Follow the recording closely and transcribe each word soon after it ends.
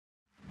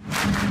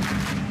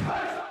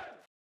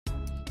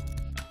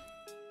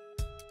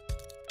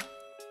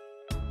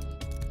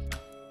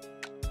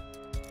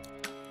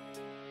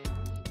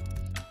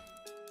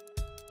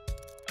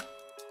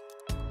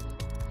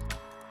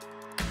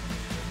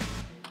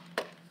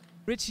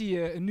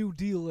Richie, a new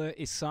deal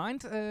is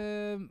signed.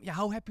 Yeah,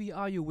 how happy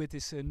are you with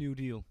this new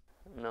deal?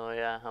 No,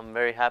 yeah, I'm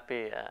very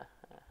happy.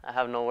 I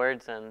have no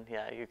words, and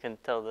yeah, you can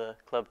tell the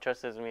club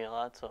trusts me a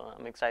lot, so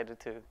I'm excited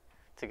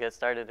to get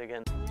started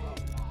again.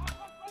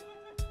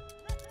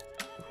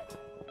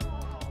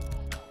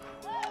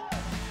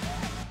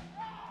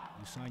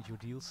 You signed your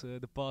deals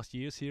the past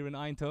years here in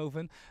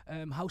Eindhoven.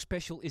 How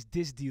special is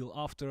this deal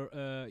after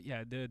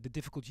yeah, the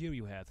difficult year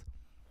you had?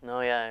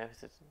 No, yeah,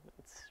 it's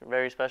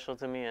very special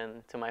to me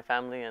and to my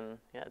family and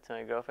yeah, to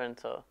my girlfriend.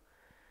 So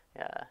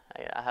yeah,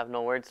 I have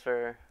no words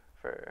for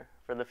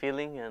the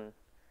feeling, and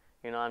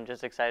I'm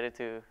just excited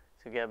to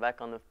get back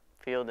on the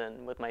field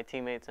and with my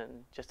teammates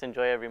and just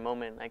enjoy every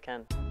moment I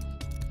can.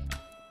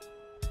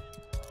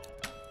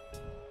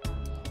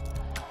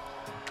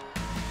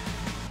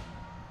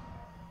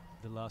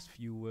 The last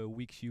few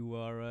weeks you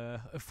are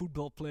a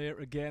football player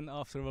again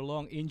after a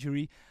long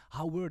injury.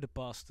 How were the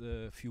past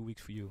few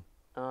weeks for you?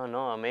 Oh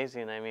no,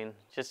 amazing. I mean,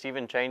 just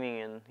even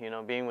training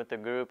and being with the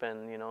group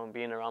and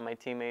being around my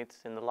teammates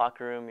in the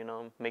locker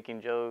room, making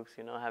jokes,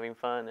 having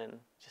fun and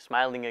just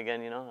smiling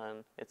again,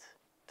 and it's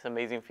an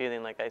amazing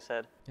feeling like I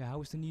said. Yeah,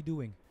 how is the knee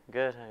doing?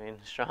 Good. I mean,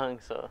 strong,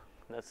 so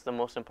that's the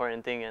most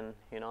important thing, and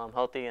I'm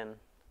healthy and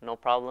no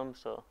problems,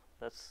 so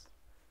that's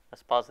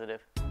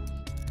positive.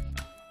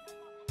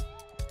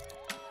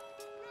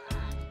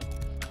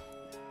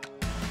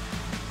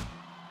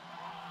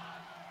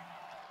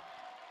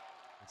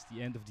 It's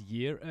the end of the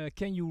year.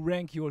 Can you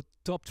rank your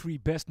top 3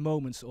 best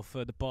moments of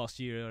the past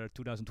year,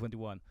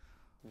 2021?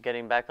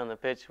 Getting back on the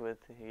pitch with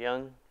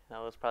Young, that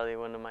was probably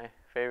one of my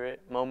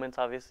favorite moments,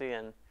 obviously,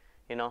 and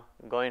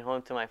going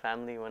home to my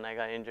family when I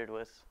got injured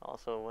was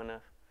also one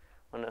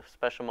of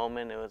special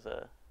moment. It was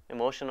a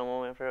emotional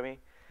moment for me,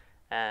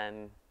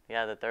 and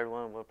yeah, the third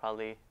one will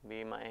probably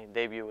be my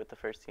debut with the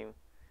first team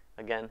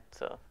again.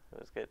 So it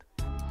was good.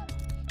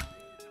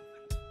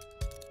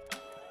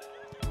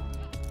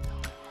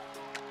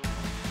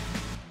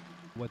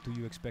 What do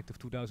you expect of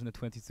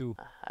 2022?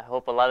 I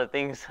hope a lot of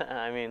things.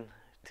 I mean,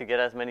 to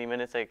get as many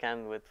minutes I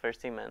can with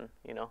first team, and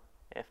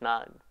if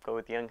not, go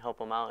with Young,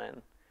 help him out,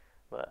 and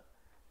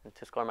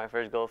to score my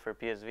first goal for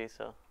PSV.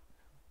 So,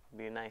 it'd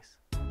be nice.